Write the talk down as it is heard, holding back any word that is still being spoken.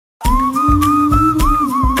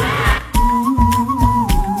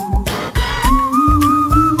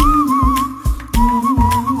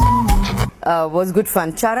was good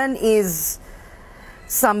fun. Charan is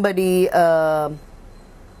somebody I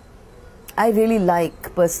really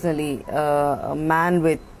like personally, a man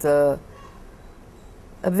with a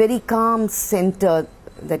very calm center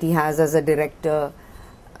that he has as a director,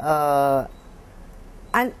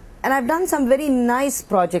 and I've done some very nice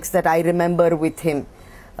projects that I remember with him.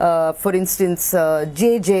 For instance,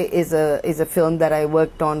 JJ is a film that I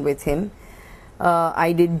worked on with him.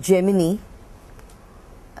 I did Gemini.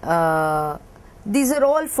 These are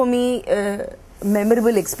all for me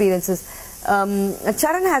memorable experiences.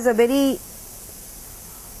 Charan has a very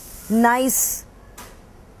nice,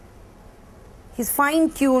 he's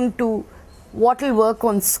fine-tuned to what will work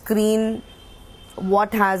on screen,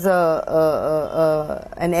 what has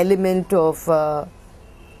an element of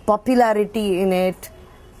popularity in it,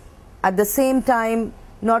 at the same time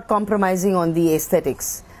not compromising on the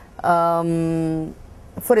aesthetics.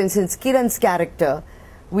 For instance, Kiran's character,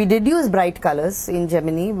 we did use bright colors in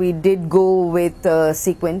Gemini, we did go with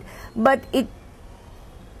sequin, but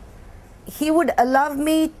he would allow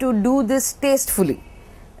me to do this tastefully.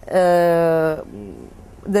 The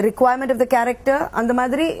requirement of the character, and the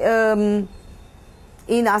Madri,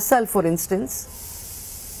 in Asal for instance,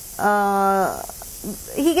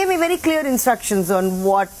 he gave me very clear instructions on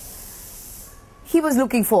what he was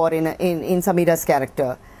looking for in Samira's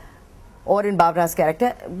character or in Bhavna's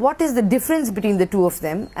character. What is the difference between the two of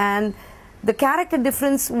them? And the character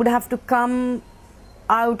difference would have to come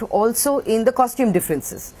out also in the costume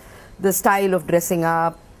differences. The style of dressing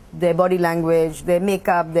up, their body language, their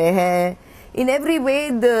makeup, their hair. In every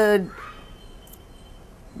way, the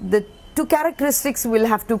two characteristics will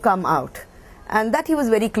have to come out. And that he was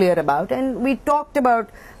very clear about. And we talked about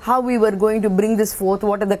how we were going to bring this forth,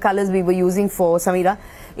 what are the colors we were using for Samira.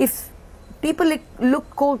 If people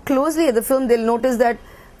look closely at the film, they'll notice that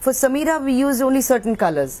for Samira, we used only certain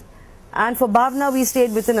colors. And for Bhavna, we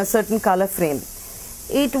stayed within a certain color frame.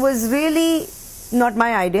 It was really not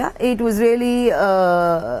my idea. It was really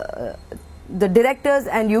the director's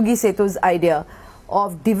and Yogi Sethu's idea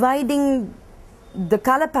of dividing the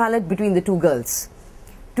color palette between the two girls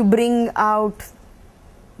to bring out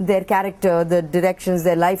their character, the directions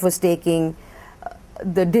their life was taking,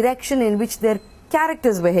 the direction in which their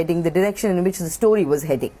characters were heading, the direction in which the story was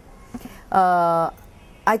heading. I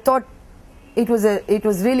thought it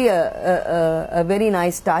was really a very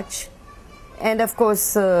nice touch. And of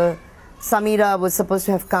course, Samira was supposed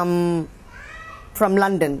to have come from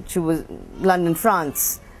London. She was London,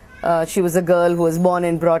 France. She was a girl who was born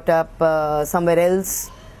and brought up somewhere else,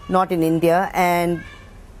 not in India, and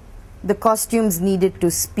the costumes needed to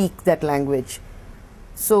speak that language.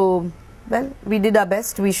 So, well, we did our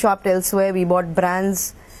best. We shopped elsewhere, we bought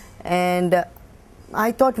brands, and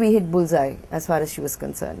I thought we hit bullseye as far as she was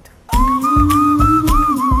concerned.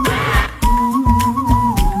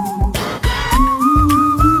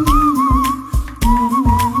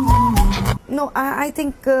 No, I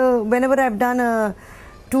think whenever I've done a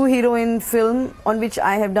two-heroine film on which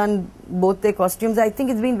I have done both their costumes, I think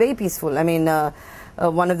it's been very peaceful. I mean,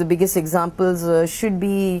 one of the biggest examples should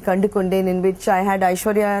be Kandu Kondain, in which I had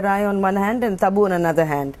Aishwarya Rai on one hand and Tabu on another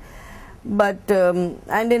hand. But,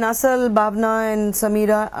 and in Asal, Bhavna and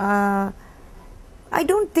Samira, I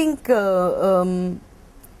don't think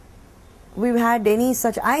we've had any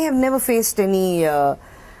such, I have never faced any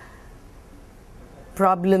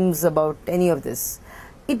problems about any of this.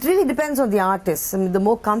 It really depends on the artists. I mean, the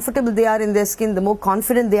more comfortable they are in their skin, the more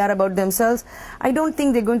confident they are about themselves. I don't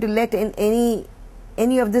think they're going to let any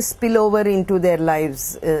of this spill over into their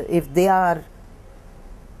lives if they are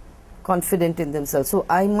confident in themselves. So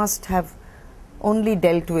I must have only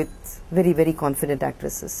dealt with very, very confident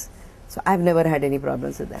actresses. So I've never had any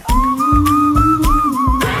problems with that.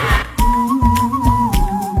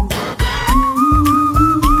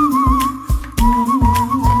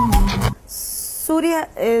 Surya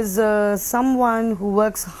is someone who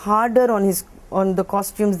works harder on the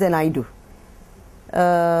costumes than I do.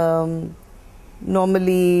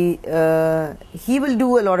 Normally, he will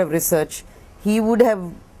do a lot of research. He would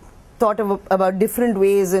have thought about different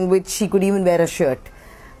ways in which he could even wear a shirt.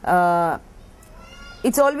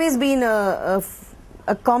 It's always been a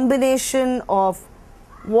combination of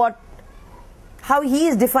how he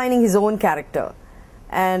is defining his own character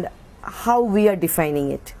and how we are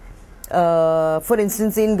defining it. For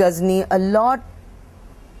instance, in Ghazni, a lot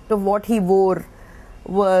of what he wore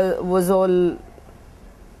was all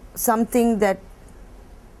something that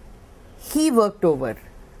he worked over.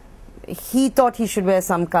 He thought he should wear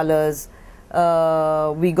some colors.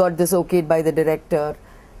 We got this okayed by the director.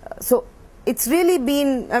 So it's really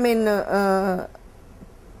been, I mean, as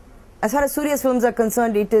far as Surya's films are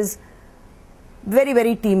concerned, it is very,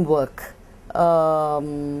 very teamwork.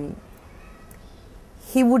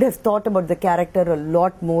 He would have thought about the character a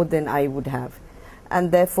lot more than I would have,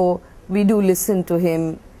 and therefore we do listen to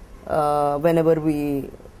him whenever we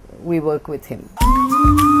work with him.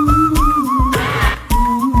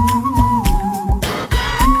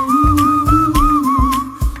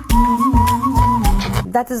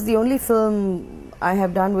 That is the only film I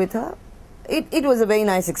have done with her. It was a very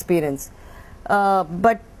nice experience.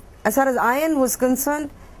 But as far as Ayan was concerned,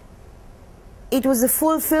 it was a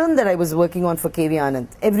full film that I was working on for K.V. Anand,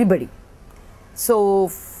 everybody.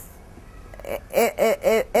 So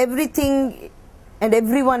everything and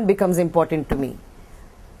everyone becomes important to me.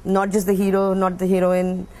 Not just the hero, not the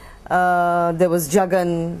heroine. There was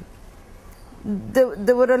Jagan.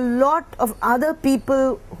 There were a lot of other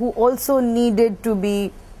people who also needed to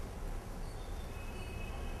be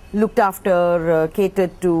looked after,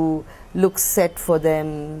 catered to, looks set for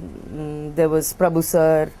them. There was Prabhu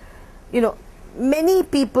sir. You know, many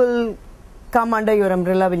people come under your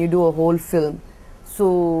umbrella when you do a whole film.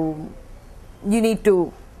 So you need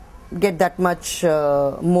to get that much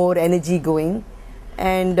more energy going.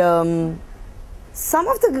 And some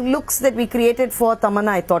of the looks that we created for Tamanna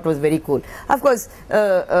I thought was very cool. Of course,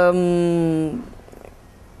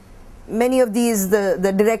 many of these,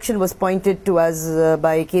 the direction was pointed to us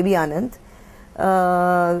by K.V. Anand.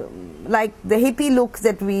 Like the hippie look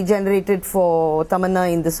that we generated for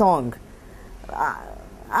Tamanna in the song.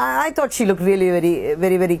 I thought she looked really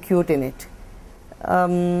very cute in it.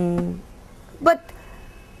 But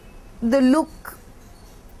the look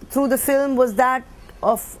through the film was that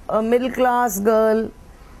of a middle-class girl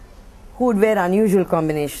who would wear unusual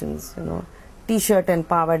combinations, you know, t-shirt and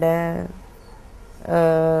pavada,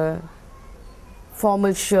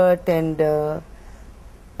 formal shirt and a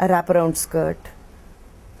wraparound skirt.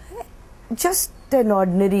 Just an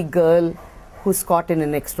ordinary girl who's caught in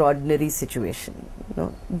an extraordinary situation. You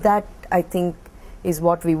know, that I think is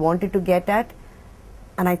what we wanted to get at,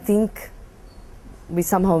 and I think we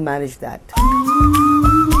somehow managed that.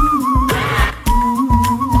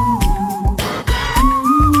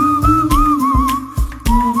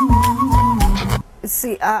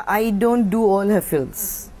 See, I don't do all her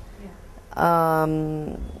films.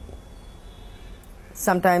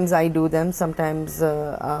 Sometimes I do them, sometimes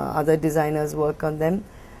other designers work on them.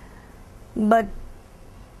 But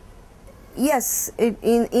yes,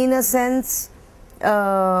 in a sense,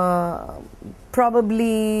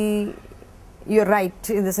 probably you're right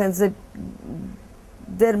in the sense that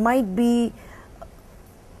there might be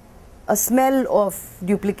a smell of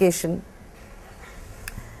duplication.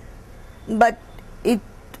 But it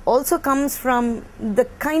also comes from the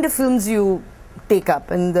kind of films you take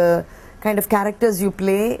up and the kind of characters you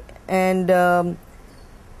play and the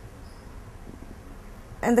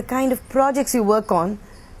kind of projects you work on.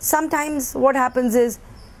 Sometimes what happens is,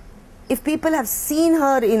 if people have seen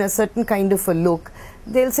her in a certain kind of a look,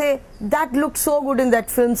 they'll say, that looked so good in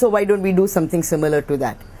that film, so why don't we do something similar to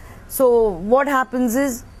that? So what happens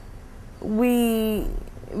is, we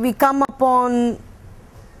come upon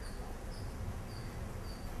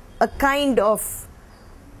a kind of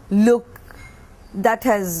look that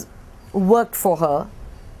has worked for her,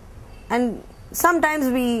 and sometimes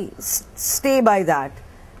we stay by that,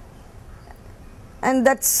 and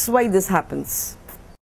that's why this happens.